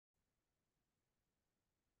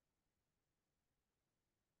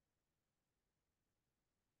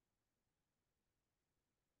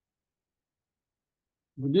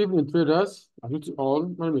Good evening, traders. I greet you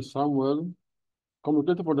all. My name is Samuel,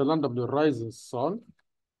 communicator for the land of the rising sun.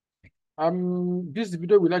 This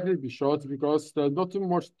video will likely be short because there's nothing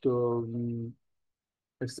much to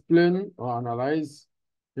explain or analyze.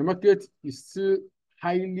 The market is still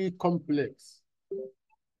highly complex.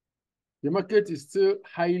 The market is still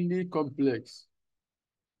highly complex.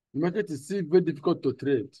 The market is still very difficult to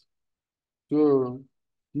trade. So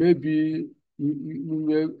maybe we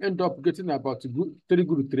will end up getting about three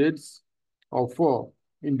good trades or four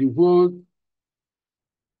in the whole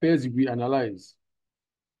pairs we analyze.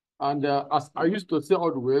 And as I used to say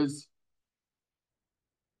always,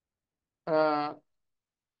 a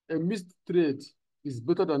missed trade is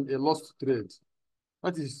better than a lost trade.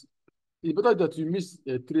 That is, it's better that you miss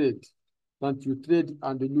a trade than you trade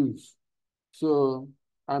and lose. So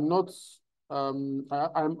I'm not, I'm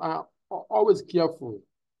always careful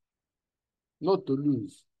not to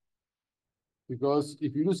lose, because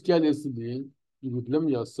if you lose carelessly, you will blame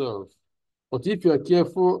yourself. But if you are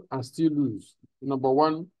careful and still lose, number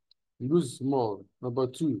one, you lose small. Number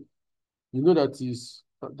two, you know that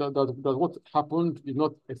what happened is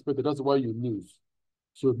not expected. That's why you lose.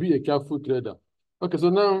 So be a careful trader. Okay,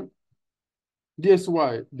 so now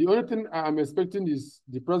DSY. The only thing I'm expecting is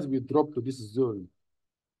the price will drop to this zone.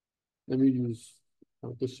 Let me use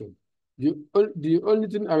notation. The only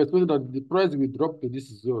thing I'm expecting that the price will drop to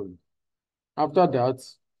this zone. After that,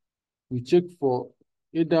 we check for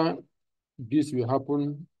either this will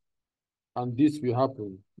happen and this will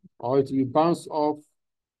happen, or it will bounce off,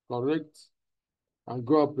 correct, and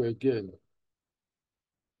go up again.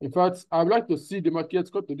 In fact, I'd like to see the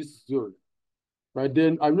market go to this zone. By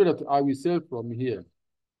then, I know that I will sell from here.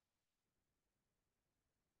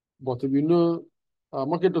 But we know,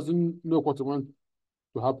 market doesn't know what it wants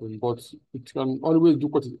to happen, but it can always do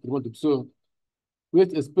what it wants to do. So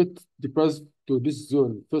let's expect the price to this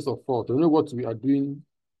zone, first of all, to know what we are doing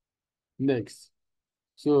next.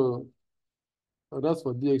 So that's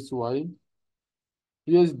for DXY.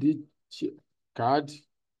 USD card.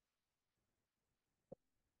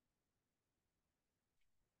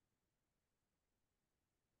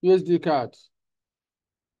 USD card.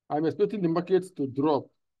 I'm expecting the market to drop.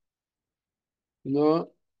 You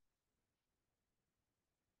know,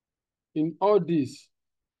 in all this,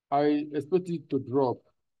 I expect it to drop,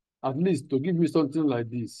 at least to give me something like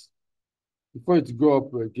this before it go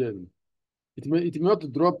up again. It may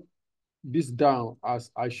not drop this down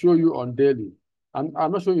as I show you on daily. I'm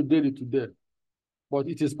not showing you daily today, but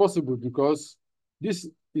it is possible because this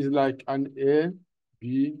is like an A,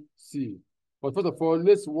 B, C. But first of all,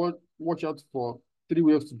 let's watch out for three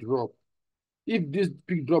waves to drop. If this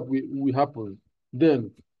big drop will happen,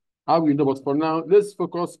 then I will know. But for now, let's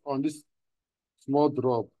focus on this small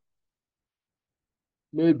drop.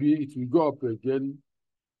 Maybe it will go up again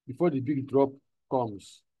before the big drop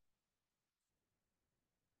comes.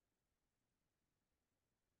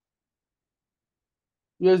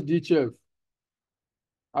 USD chef.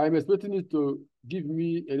 I'm expecting it to give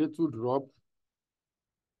me a little drop,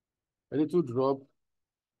 then it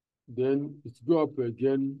go up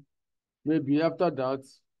again. Maybe after that,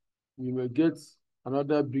 we will get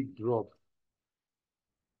another big drop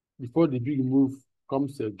before the big move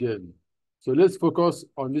comes again. So let's focus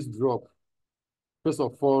on this drop. First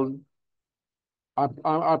of all,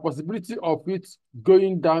 a possibility of it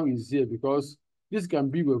going down is here because this can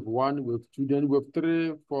be wave 1, wave 2, then wave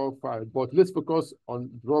 3, 4, 5. But let's focus on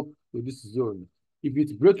drop to this zone. If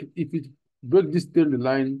it break this trend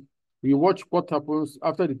line, we watch what happens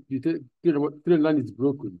after the trend line is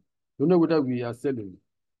broken. Don't know whether we are selling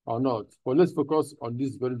or not. But let's focus on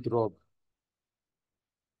this very drop.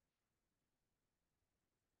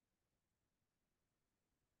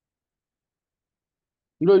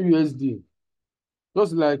 You know, USD,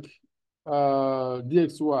 just like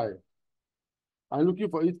DXY, I'm looking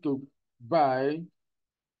for it to buy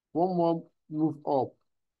one more move up.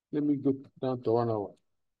 Let me go down to 1 hour.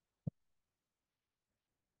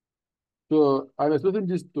 So I'm expecting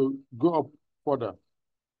this to go up further.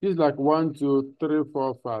 This is like 1, 2, 3,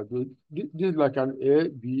 4, 5. This is like an A,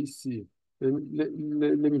 B, C. Let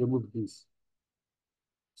me remove this.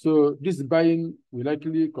 So this buying will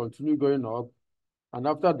likely continue going up. And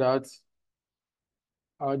after that,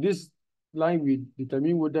 this line will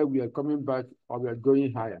determine whether we are coming back or we are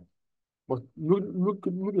going higher. But look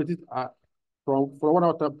at it from one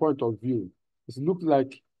other point of view. It looks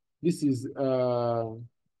like this is a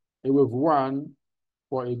wave 1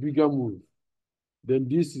 for a bigger move. Then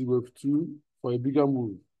this is wave 2 for a bigger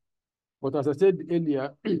move. But as I said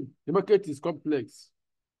earlier, the market is complex.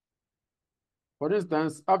 For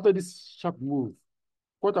instance, after this sharp move,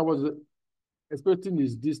 what I was expecting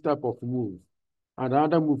is this type of move and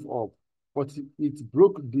another move up, but it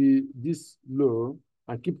broke this low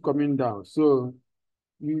and keep coming down. So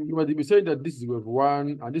you might be saying that this is wave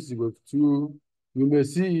one and this is wave two. You may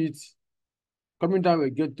see it coming down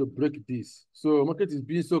again to break this. So market is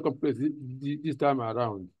being so complex this time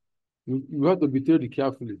around. You have to be trading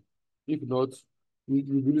carefully. If not,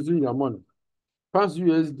 you'll be losing your money. Pounds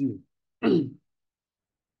USD.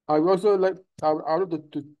 I would also like I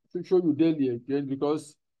want to show you daily again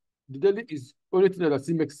because the daily is only thing that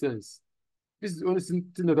still makes sense. This is the only thing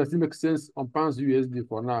that still makes sense on pounds USD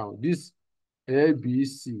for now. This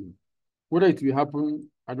ABC. Whether it will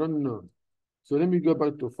happen, I don't know. So let me go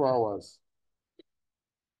back to 4 hours.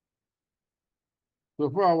 So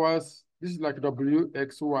 4 hours, this is like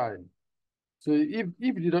WXY. So if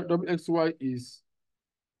the WXY is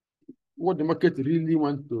what the market really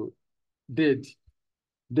wants to did,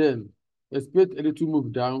 then expect a little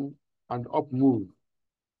move down and up move.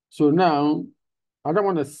 So now I don't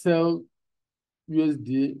want to sell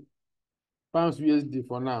USD, pounds USD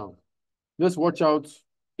for now. Let's watch out.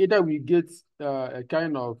 Either we get a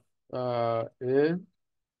kind of A,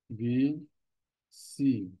 B,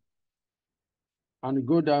 C, and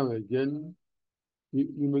go down again.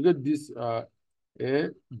 You may get this A,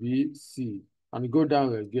 B, C, and go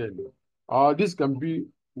down again. Or this can be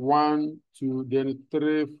 1, 2, then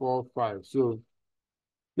 3, 4, 5. So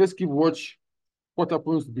let's keep watch what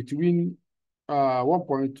happens between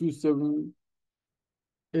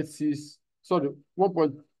 1.2786, sorry,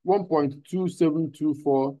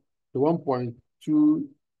 1.2724 to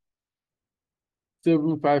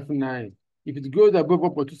 1.2759. If it goes above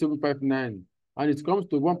 1.2759 and it comes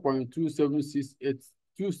to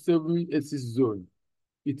 1.2786 zone,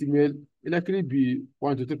 it may likely be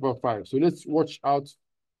 1, 2, 3, 4, 5. So let's watch out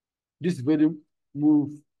this very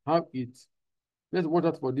move, let's watch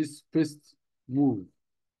out for this first move,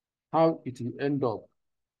 how it will end up.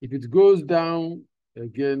 If it goes down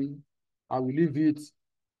again, I will leave it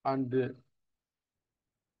and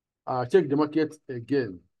check the market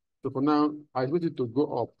again. So for now, I expect it to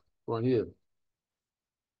go up from here.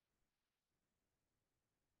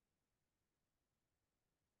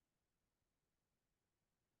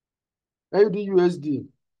 AUD-USD.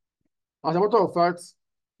 As a matter of fact,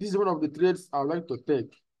 this is one of the trades I like to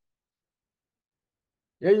take.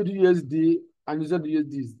 AUD-USD and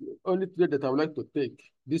USD is the only trade that I would like to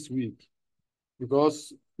take this week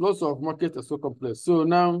because lots of markets are so complex. So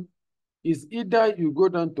now, is either you go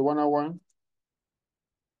down to 1 hour.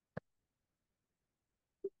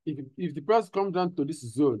 If the price comes down to this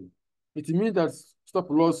zone, it means that stop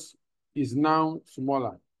loss is now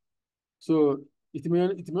smaller. So it may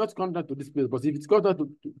not come down to this place, but if it comes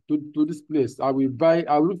down to this place, I will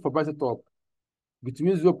look for buy setup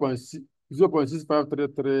between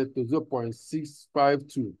 0.6533 to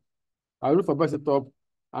 0.652. I will look for buy setup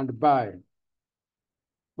and buy.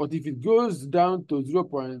 But if it goes down to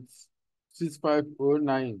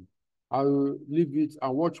 0.6509, I will leave it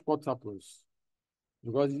and watch what happens.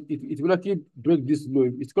 Because it will likely break this low.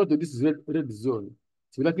 It's got to this red zone.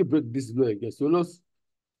 It will likely break this low again. So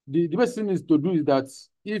the best thing is to do is that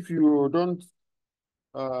if you don't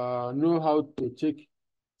know how to check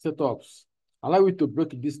setups, allow it to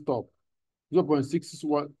break this top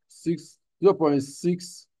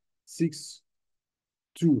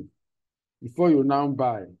 0.662 before you now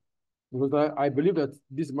buy. Because I believe that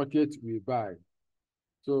this market will buy.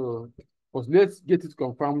 So, but let's get it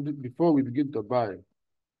confirmed before we begin to buy.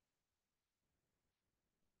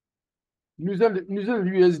 New Zealand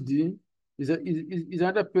USD is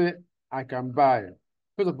another pair I can buy.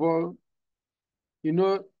 First of all,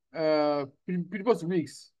 previous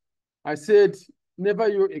weeks, I said never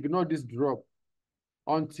you ignore this drop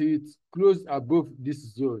until it closed above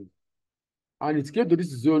this zone. And it came to this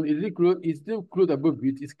zone, it still closed above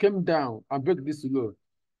it, it came down and broke this low.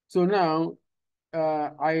 So now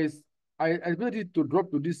I expected it to drop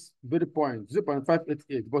to this very point,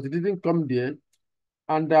 0.588, but it didn't come there.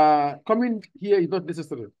 And coming here is not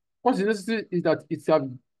necessary. What is necessary is that it's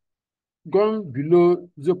gone below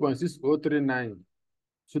 0.6039.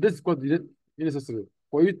 So this is what is necessary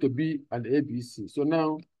for you to be an ABC. So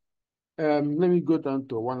now, let me go down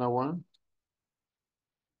to 1 hour.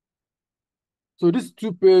 So these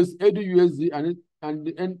two pairs, AUD-USD and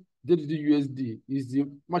the NZD-USD, is the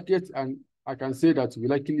market, and I can say that we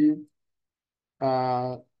likely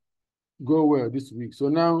go well this week. So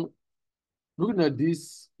now, looking at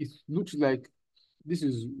this, it looks like this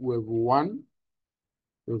is wave 1,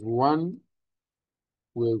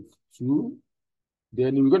 wave 2,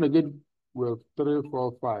 then we're going to get wave 3,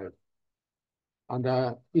 4, 5. And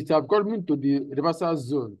it have got me to the reversal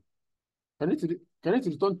zone. can it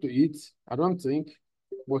return to it? I don't think,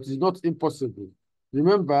 but it's not impossible.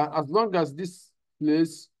 Remember, as long as this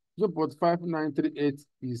place 0.5938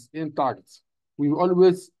 is intact, we will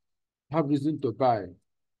always have reason to buy,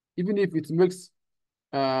 even if it makes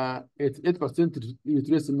 8%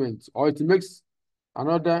 retracement, or it makes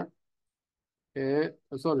another A,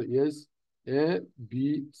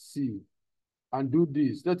 B, C, and do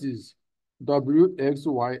this. That is W, X,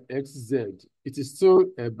 Y, X, Z. It is still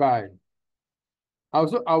a buy. I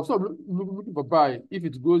also looking for buy if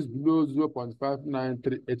it goes below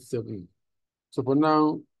 0.59387. So for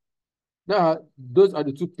now, those are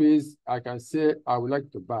the two pays I can say I would like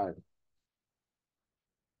to buy.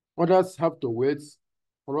 Others have to wait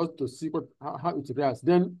for us to see how it reacts.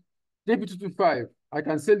 Then JP225, I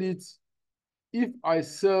can sell it if I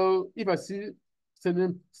see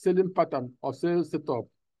selling pattern or sales setup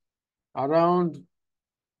around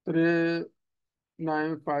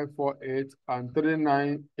 39548 and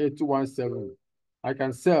 39817. I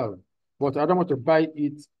can sell, but I don't want to buy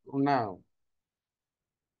it now.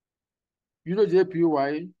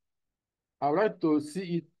 JPY, I would like to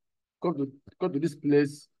see it come to this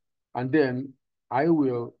place, and then I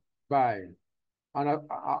will buy. And as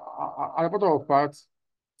a matter of fact,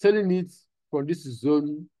 selling it from this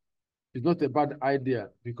zone is not a bad idea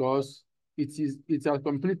because it has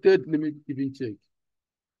completed, let me even check.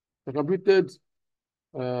 It completed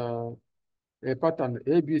a pattern,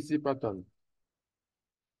 ABC pattern.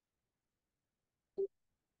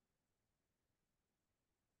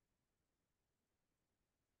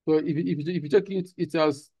 So if you check it, it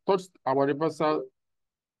has touched our reversal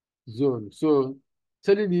zone. So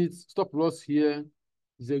selling it, stop loss here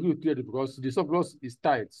is a good trade because the stop loss is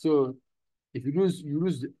tight. So if you lose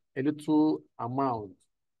a little amount.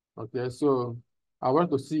 Okay, so I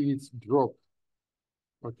want to see it drop.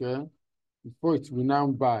 Okay, before it will now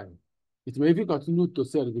buy. It may even continue to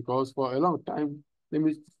sell because for a long time, let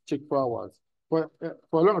me check forwards. For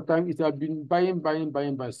a long time, it has been buying.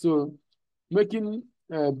 So making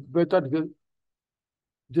better.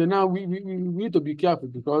 Then now we need to be careful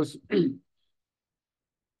because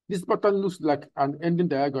this pattern looks like an ending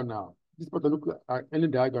diagonal. This pattern looks like an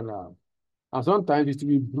ending diagonal. And sometimes it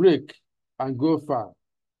will break and go far.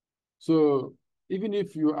 So even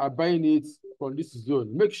if you are buying it from this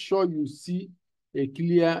zone, make sure you see a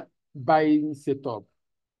clear buying setup.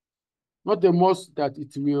 Not the most that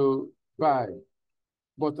it will buy,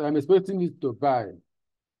 but I'm expecting it to buy.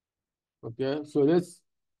 Okay, so let's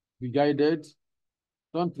be guided.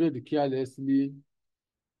 Don't trade carelessly.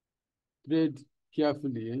 Trade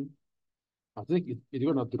carefully. I think it's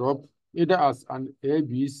going to drop either as an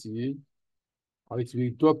ABC or it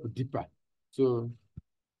will drop deeper. So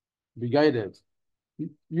be guided.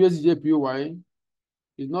 USJPY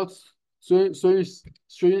is not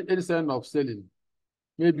showing any sign of selling.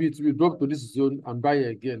 Maybe it will drop to this zone and buy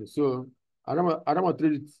again. So I don't want to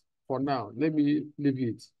trade it for now. Let me leave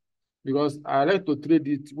it because I like to trade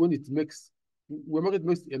it when market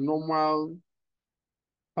makes a normal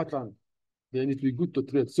pattern, then it will be good to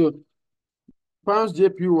trade. So pounds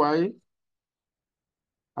JPY,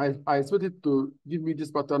 I expect it to give me this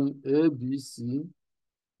pattern A, B, C.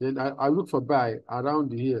 Then I look for buy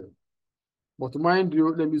around here. But mind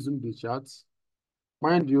you, let me zoom the chart.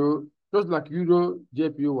 Mind you, just like Euro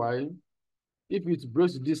JPY, if it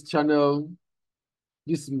breaks this channel,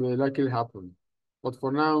 this may likely happen. But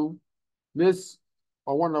for now, let's,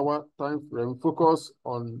 on 1 hour time frame, focus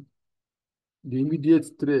on the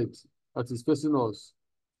immediate trade that is facing us,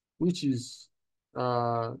 which is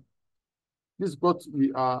this is what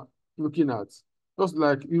we are looking at. Just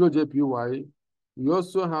like Euro JPY, we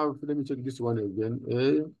also have, let me check this one again,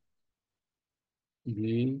 A,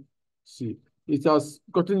 B, C. It has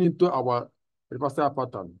gotten into our reversal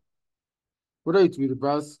pattern. Whether it will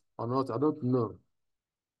reverse or not, I don't know.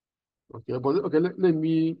 Okay, but okay, let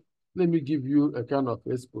me give you a kind of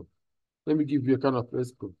expo. Let me give you a kind of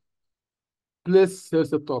expo. Place sell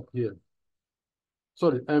setup here.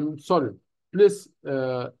 Sorry. Place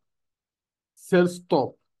sell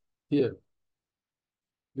stop here.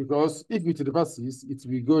 Because if it reverses, it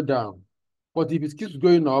will go down. But if it keeps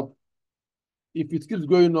going up,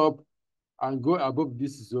 and go above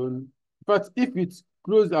this zone, but if it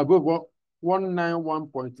closes above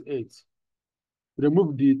 191.8,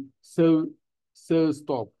 remove the sell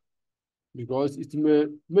stop because it may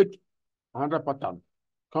make another pattern.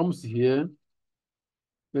 Comes here.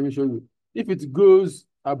 Let me show you. If it goes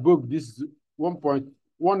above this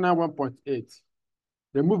 191.8,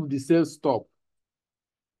 remove the sell stop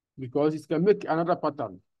because it can make another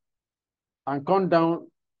pattern and come down,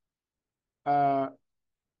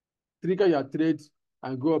 trigger your trade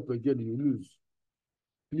and go up again, you lose.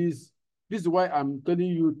 Please, this is why I'm telling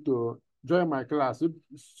you to join my class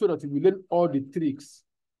so that you will learn all the tricks,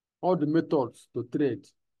 all the methods to trade.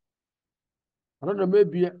 I don't know,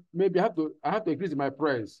 maybe I have to increase my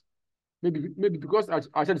price. Maybe because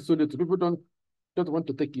I said so little, people don't want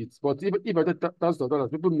to take it. But if I take thousands of dollars,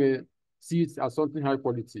 people may see it as something high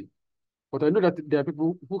quality. But I know that there are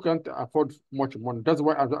people who can't afford much money. That's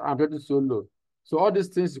why I'm getting so low. So all these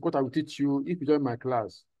things is what I will teach you if you join my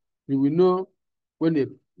class. You will know when they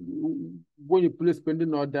when you place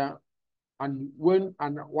spending order and when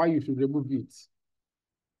and why you should remove it.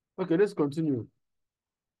 Okay, let's continue.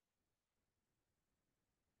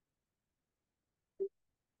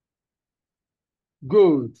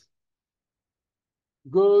 Gold.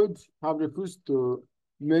 Gold have refused to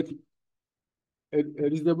make a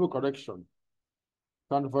reasonable correction.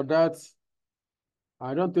 And for that,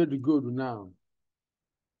 I don't trade the gold now.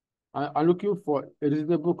 I'm looking for a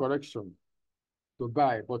reasonable correction to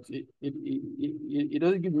buy, but it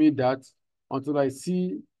doesn't give me that until I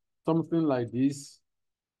see something like this,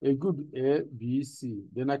 a good A, B, C.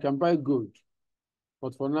 Then I can buy gold.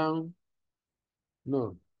 But for now,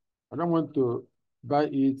 no. I don't want to buy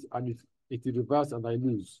it and it reverse and I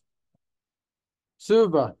lose.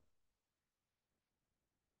 Silver.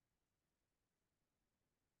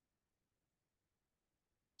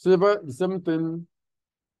 Silver, the same thing.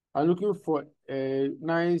 I'm looking for a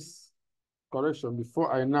nice correction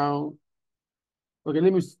before I now. Okay,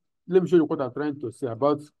 let me show you what I'm trying to say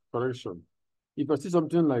about correction. If I see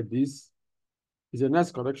something like this, it's a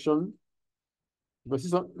nice correction. If I see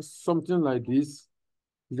something like this,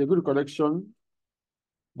 it's a good correction.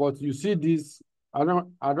 But you see this, I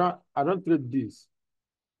don't trade this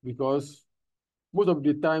because most of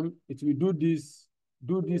the time it will do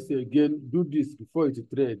this again, do this before it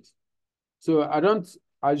trade. So I don't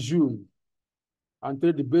assume and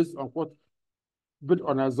trade based on what based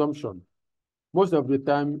on assumption. Most of the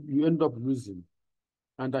time you end up losing,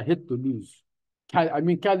 and I hate to lose. I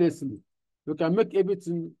mean carelessly. You can make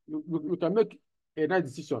everything. You can make a nice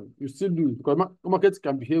decision. You still lose because markets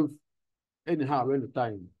can behave anyhow any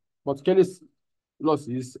time. But careless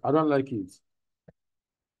losses, I don't like it.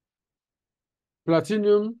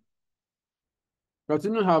 Platinum,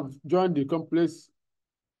 Platinum have joined the complex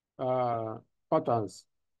uh, patterns,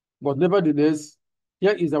 but nevertheless,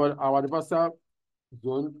 here is our reversal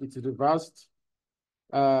zone. It's reversed.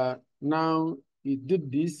 Now it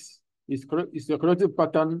did this. It's a corrective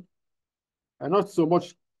pattern, and not so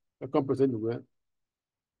much complex anyway.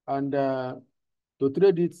 And to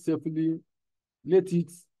trade it safely, let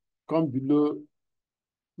it come below,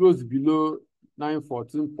 close below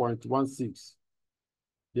 914.16.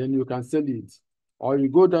 Then you can sell it. Or you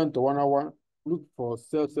go down to 1 hour, look for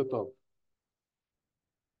sell setup.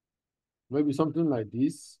 Maybe something like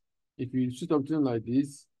this. If you see something like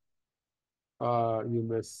this, you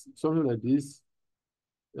must something like this,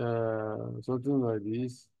 something like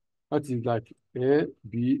this. That is like A,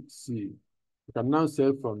 B, C. You can now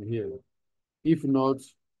sell from here. If not,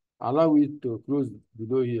 allow it to close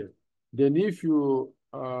below here. Then if you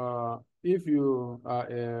are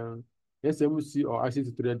a SMC or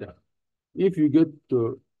ICT trader, if you get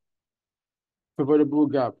to favorable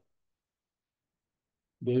gap,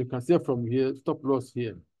 then you can sell from here, stop loss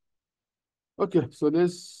here. Okay, so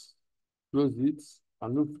let's close it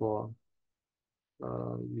and look for,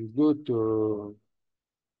 you go to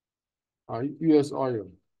US oil.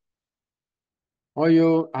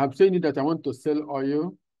 Oil, I'm saying that I want to sell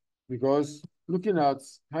oil because looking at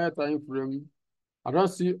higher time frame, I don't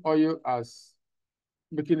see oil as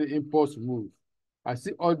making an impulse move. I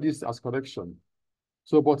see all this as correction.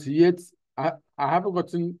 So, but yet I haven't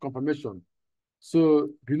gotten confirmation. So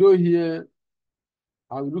below here,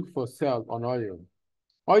 I will look for sell on oil.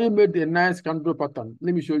 Oil made a nice candle pattern.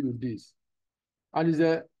 Let me show you this. And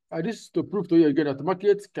this is to prove to you again that the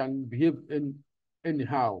market can behave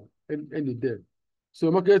anyhow, any day.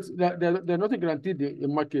 So markets, they're nothing guaranteed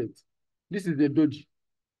in market. This is the doji.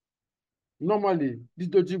 Normally, this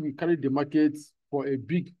doji will carry the market for a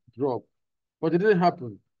big drop, but it didn't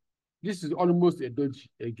happen. This is almost a doji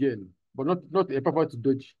again, but not a proper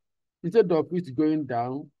doji. Instead of it going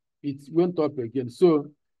down, it went up again. So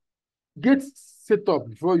get set up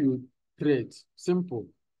before you trade. Simple.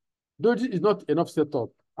 Doji is not enough setup.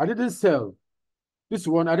 I didn't sell. This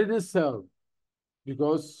one, I didn't sell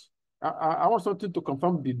because I want something to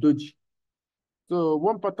confirm the doji. So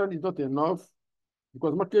one pattern is not enough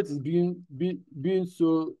because market is being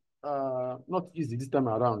so not easy this time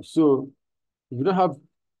around. So if you don't have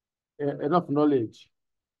enough knowledge,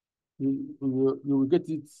 you will get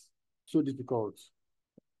it so difficult.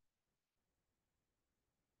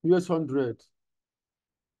 US 100.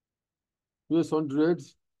 US 100.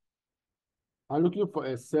 I'm looking for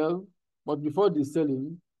a sell, but before the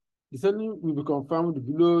selling will be confirmed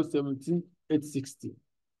below 17,860.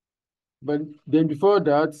 But then before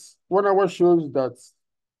that, 1 hour shows that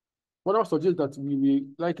 1 hour suggests that we will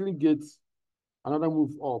likely get another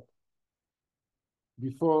move up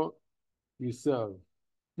before we sell.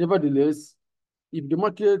 Nevertheless, if the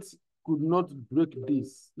market could not break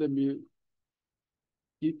this,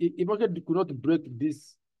 if market could not break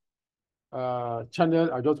this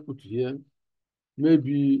channel I just put here,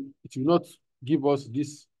 maybe it will not give us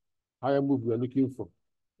this higher move we are looking for.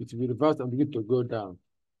 It will reverse and begin to go down.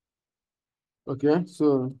 Okay,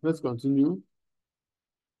 so let's continue.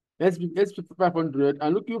 SP 500,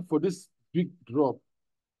 I'm looking for this big drop,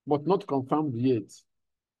 but not confirmed yet.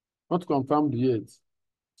 Not confirmed yet.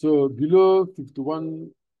 So below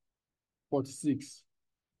 51.46,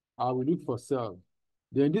 I will look for sell.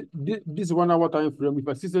 Then this 1 hour time frame, if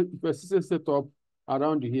I see a setup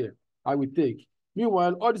around here, I will take.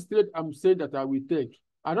 Meanwhile, all the trade I'm saying that I will take,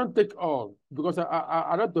 I don't take all because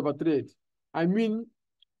I don't overtrade. I mean,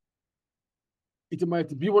 it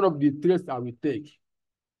might be one of the trades I will take.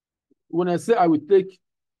 When I say I will take,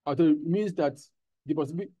 it means that the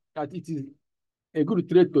possibility that it is a good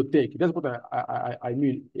trade to take. That's what I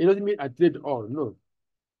mean. It doesn't mean I trade all, no.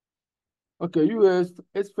 Okay, US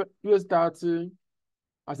 30,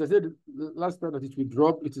 as I said last time that it will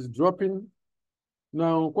drop, it is dropping.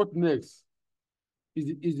 Now, what next?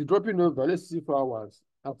 Is it dropping over? Let's see 4 hours.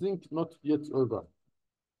 I think not yet over.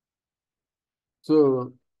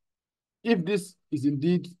 So if this is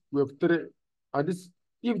indeed wave 3, and this,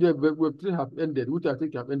 if the wave 3 have ended, which I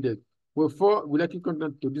think have ended, wave 4 will likely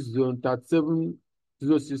contact to this zone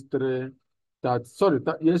 37,063,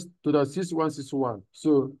 yes, to the 6161.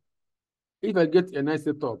 So if I get a nice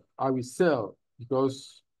setup, I will sell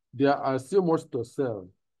because there are still much to sell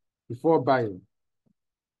before buying.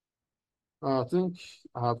 I think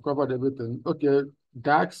I have covered everything. Okay,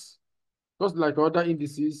 DAX, just like other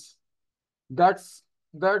indices, DAX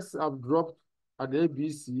have dropped at the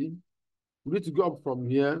ABC. We need to go up from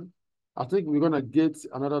here. I think we're gonna get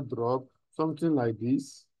another drop, something like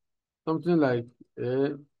this, something like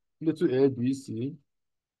a little ABC,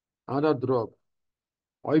 another drop,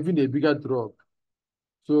 or even a bigger drop.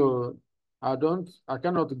 So I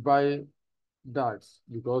cannot buy DAX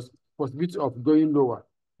because possibility of going lower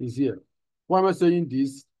is here. Why am I saying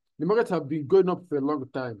this? The markets have been going up for a long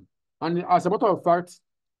time. And as a matter of fact,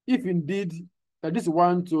 if indeed that this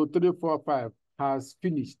 1, 2, 3, 4, 5 has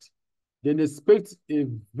finished, then expect a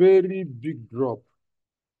very big drop.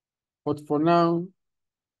 But for now,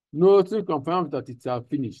 nothing confirms that it has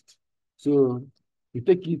finished. So we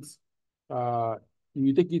take it,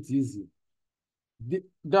 we take it easy.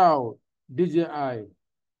 Dow, DJI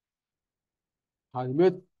has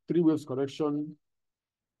made 3 waves correction,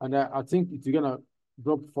 and I think it's gonna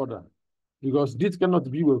drop further because this cannot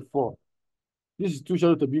be wave 4. This is too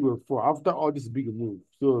shallow to be wave 4 after all this big move.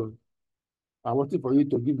 So I'm waiting for you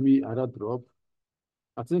to give me another drop.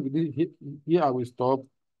 I think here I will stop.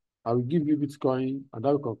 I will give you Bitcoin and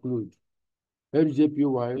I will conclude.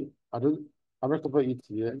 LJPY, I don't cover it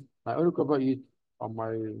here. I only cover it on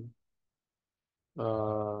my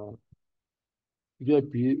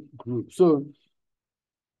VIP group. So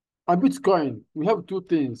on Bitcoin, we have 2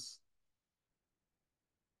 things.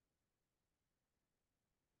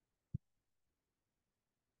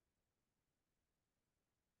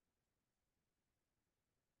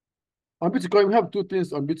 On Bitcoin, we have 2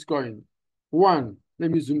 things on Bitcoin. One,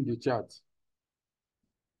 let me zoom the chart.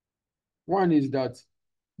 One is that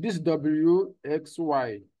this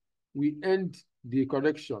WXY, we end the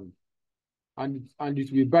correction and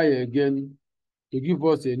it will buy again to give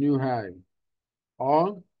us a new high.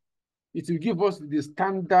 Or it will give us the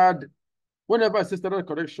standard, whenever I say standard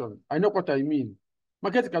correction, I know what I mean.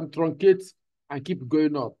 Market can truncate and keep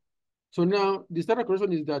going up. So now the standard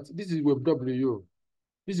correction is that this is wave W,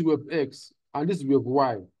 this is wave X, and this is wave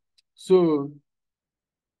Y. So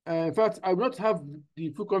in fact, I will not have the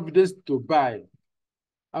full confidence to buy.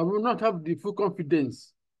 I will not have the full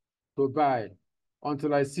confidence to buy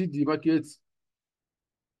until I see the market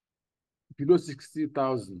below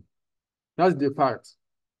 60,000. That's the fact.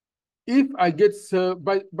 If I get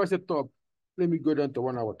buy set up, let me go down to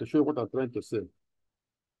 1 hour to show you what I'm trying to say.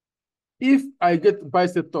 If I get buy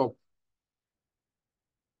set up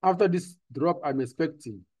after this drop I'm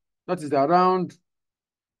expecting, that is around,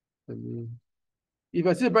 if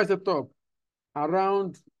I see buy set up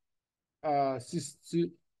around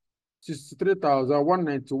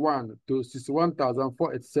 63,191 to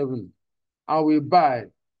 61,487, I will buy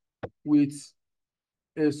with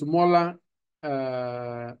a smaller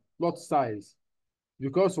lot size.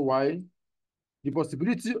 Because why? The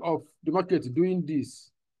possibility of the market doing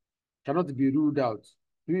this cannot be ruled out.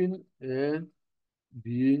 Doing A,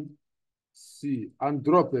 B, C, and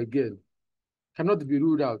drop again cannot be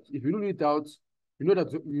ruled out. If you rule it out, you know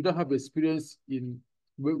that you don't have experience in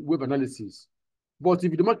wave analysis. But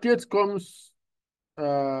if the market comes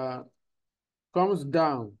down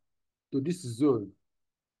to this zone,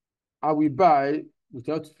 I will buy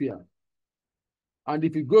without fear. And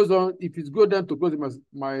if it goes on, if it goes down to close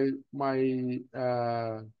my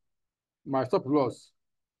stop loss,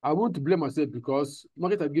 I won't blame myself because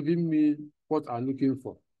market are giving me what I'm looking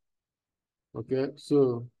for. Okay,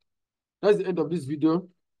 so that's the end of this video.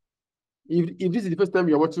 If this is the first time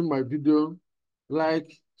you're watching my video,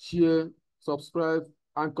 like, share, subscribe,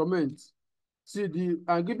 and comment. See,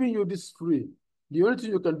 I'm giving you this free. The only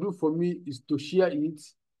thing you can do for me is to share it,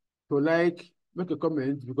 to like, make a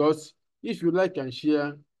comment, because if you like and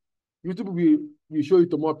share, YouTube will show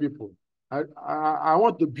it to more people. I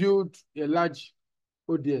want to build a large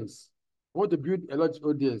audience. I want to build a large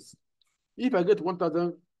audience. If I get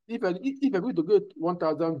 1,000, if I'm going to get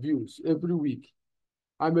 1,000 views every week,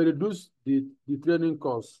 I may reduce the training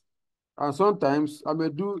cost. And sometimes I may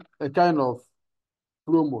do a kind of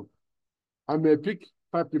promo. I may pick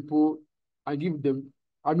 5 people and give them,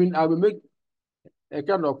 I will make a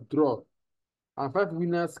kind of draw, and 5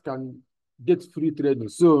 winners can get free training.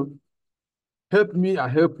 So help me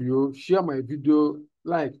and help you. Share my video,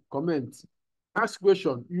 like, comment, ask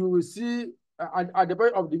question. You will see at the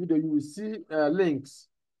back of the video, you will see links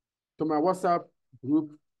to my WhatsApp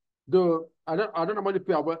group. Though I don't normally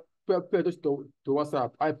pay attention to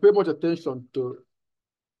WhatsApp. I pay much attention to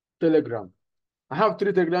Telegram. I have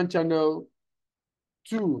 3 Telegram channel.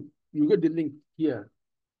 2, you get the link here.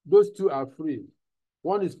 Those 2 are free.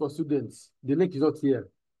 1 is for students. The link is not here.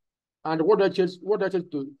 And what I charge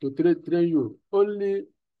to train you? Only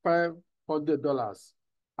 $500.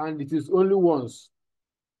 And it is only once.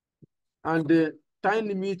 And the time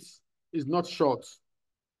limit is not short.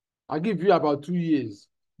 I give you about 2 years.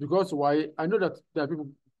 Because why? I know that there are people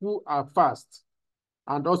who are fast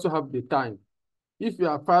and also have the time. If you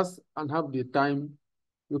are fast and have the time,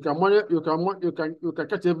 you can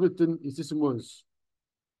catch everything in 6 months.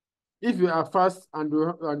 If you are fast and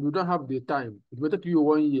you don't have the time, it will take you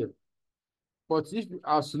 1 year. But if you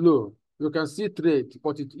are slow, you can see trade,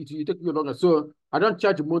 but it will take you longer. So I don't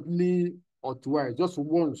charge monthly or twice, just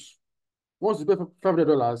once. Once you pay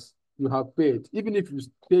 $500, you have paid. Even if you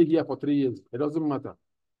stay here for 3 years, it doesn't matter.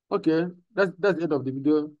 Okay, that's the end of the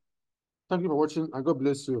video. Thank you for watching, and God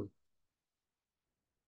bless you.